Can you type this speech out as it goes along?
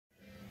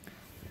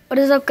What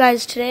is up,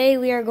 guys? Today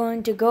we are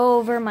going to go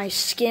over my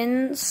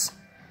skins,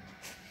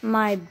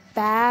 my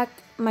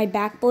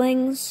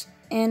backblings,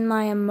 and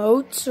my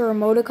emotes or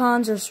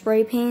emoticons or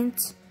spray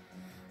paints,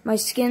 my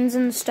skins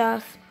and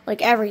stuff,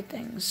 like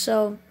everything.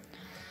 So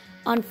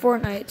on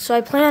Fortnite. So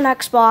I play on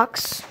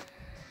Xbox,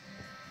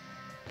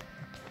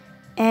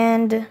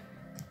 and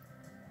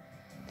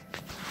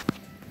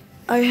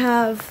I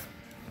have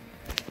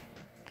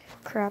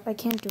crap. I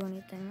can't do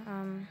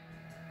anything.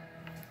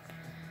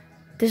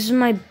 This is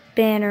my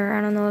banner. I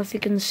don't know if you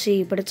can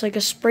see, but it's like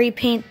a spray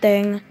paint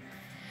thing.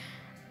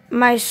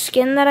 My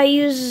skin that I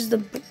use is the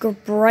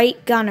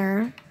Bright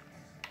Gunner.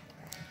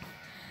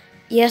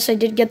 Yes, I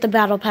did get the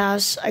Battle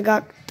Pass. I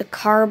got the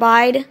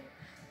Carbide,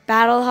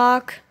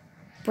 Battlehawk,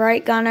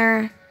 Bright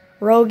Gunner,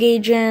 Rogue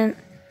Agent,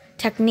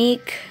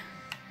 Technique,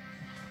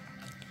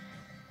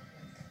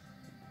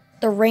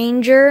 the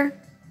Ranger,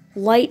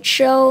 Light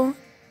Show,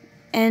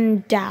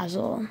 and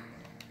Dazzle.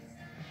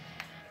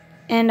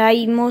 And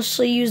I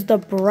mostly use the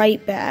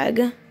Bright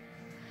Bag.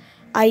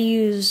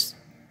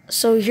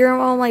 So here are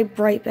all my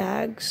Bright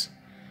Bags.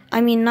 I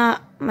mean,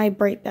 not my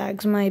Bright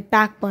Bags, my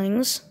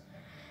Backblings.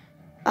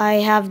 I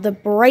have the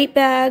Bright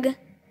Bag,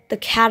 the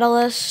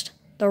Catalyst,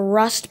 the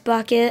Rust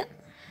Bucket,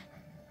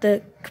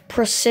 the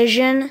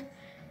Precision,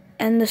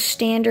 and the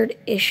Standard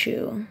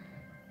Issue.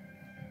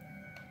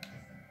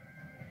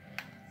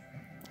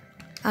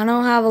 I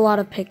don't have a lot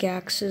of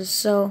pickaxes,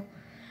 so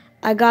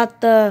I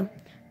got the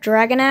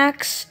Dragon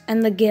Axe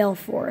and the Gale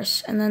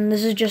Force, and then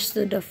this is just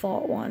the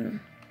default one.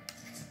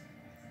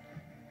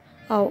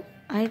 Oh,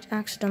 I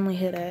accidentally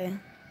hit A.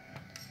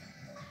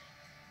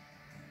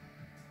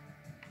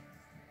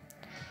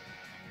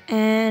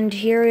 And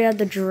here we have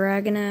the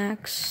Dragon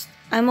Axe.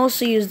 I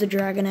mostly use the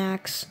Dragon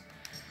Axe.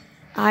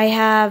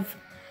 And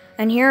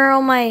here are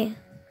all my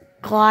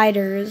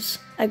gliders.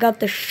 I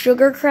got the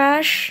Sugar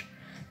Crash,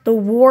 the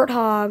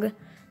Warthog,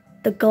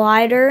 the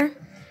Glider,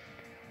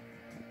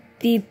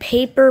 the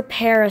Paper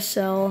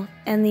Parasail,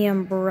 and the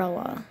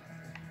Umbrella.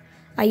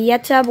 I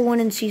yet to have a win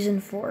in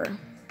Season 4.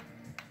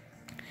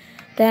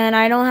 Then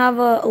I don't have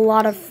a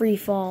lot of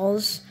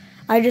Freefalls.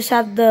 I just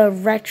have the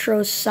Retro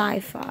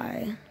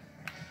Sci-Fi.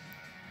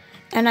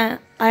 And I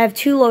have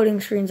 2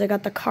 loading screens. I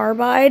got the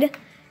Carbide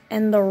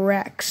and the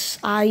Rex.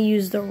 I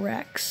use the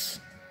Rex.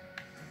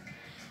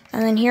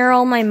 And then here are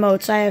all my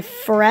emotes. I have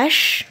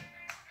Fresh,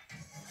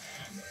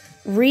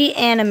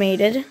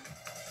 Reanimated,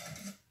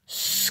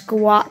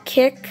 Squat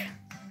Kick,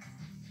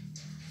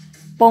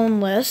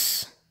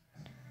 Boneless,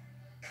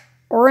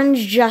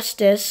 Orange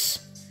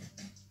Justice,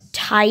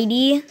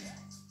 Tidy,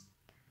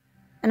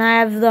 and I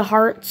have the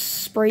Hearts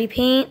spray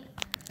paint.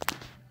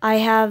 I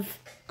have,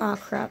 oh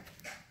crap,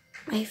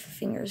 my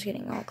finger's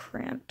getting all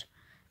cramped.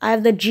 I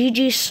have the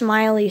GG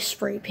Smiley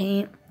spray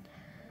paint,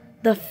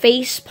 the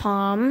Face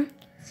Palm,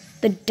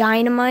 the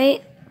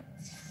Dynamite,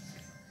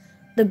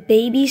 the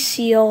Baby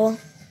Seal,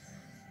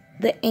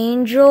 the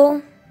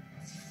Angel,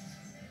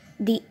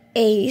 the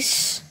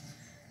Ace,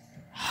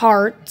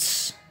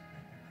 Hearts,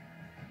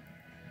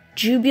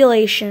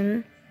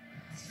 Jubilation,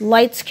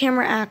 Lights,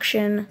 Camera,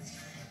 Action,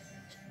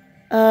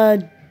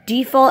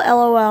 Default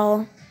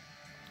LOL,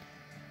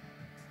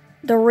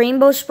 the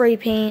Rainbow Spray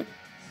Paint,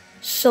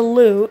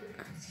 Salute,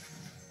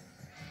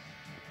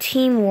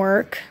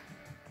 Teamwork,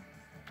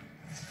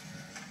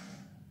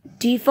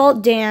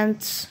 Default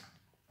Dance,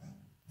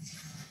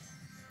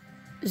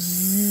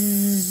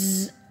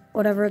 Zzz,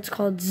 whatever it's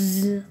called,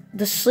 Zzz,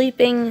 the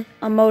Sleeping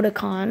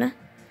Emoticon,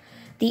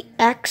 the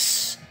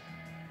X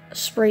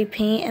spray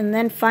paint, and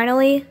then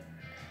finally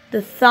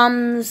the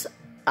Thumbs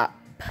Up.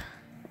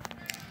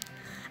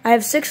 I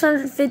have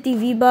 650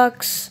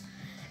 V-Bucks,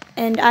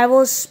 and I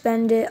will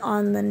spend it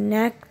on the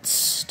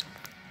next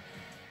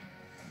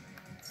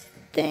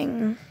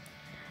thing.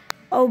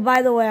 Oh,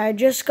 by the way, I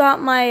just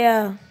got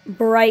my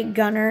Bright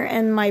Gunner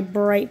and my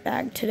Bright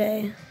Bag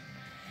today.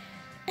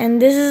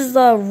 And this is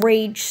the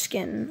Rage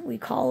skin, we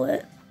call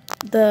it.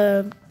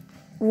 The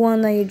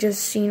one that you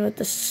just seen with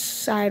the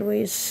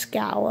sideways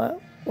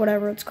scowl,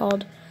 whatever it's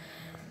called.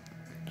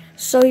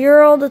 So here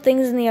are all the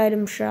things in the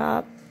item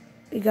shop.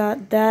 We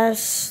got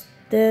this.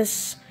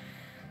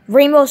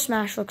 Rainbow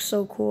Smash looks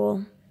so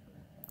cool.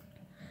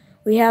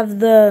 We have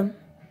the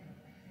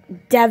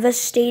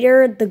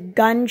Devastator, the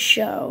Gun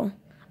Show.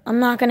 I'm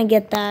not gonna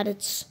get that.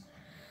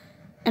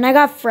 And I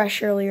got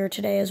Fresh earlier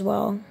today as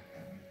well.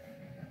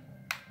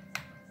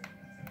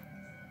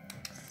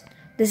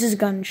 This is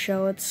Gun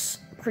Show. It's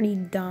pretty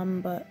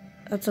dumb, but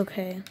that's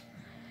okay.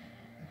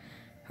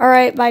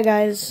 Alright, bye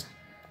guys.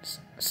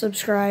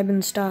 Subscribe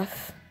and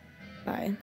stuff. Bye.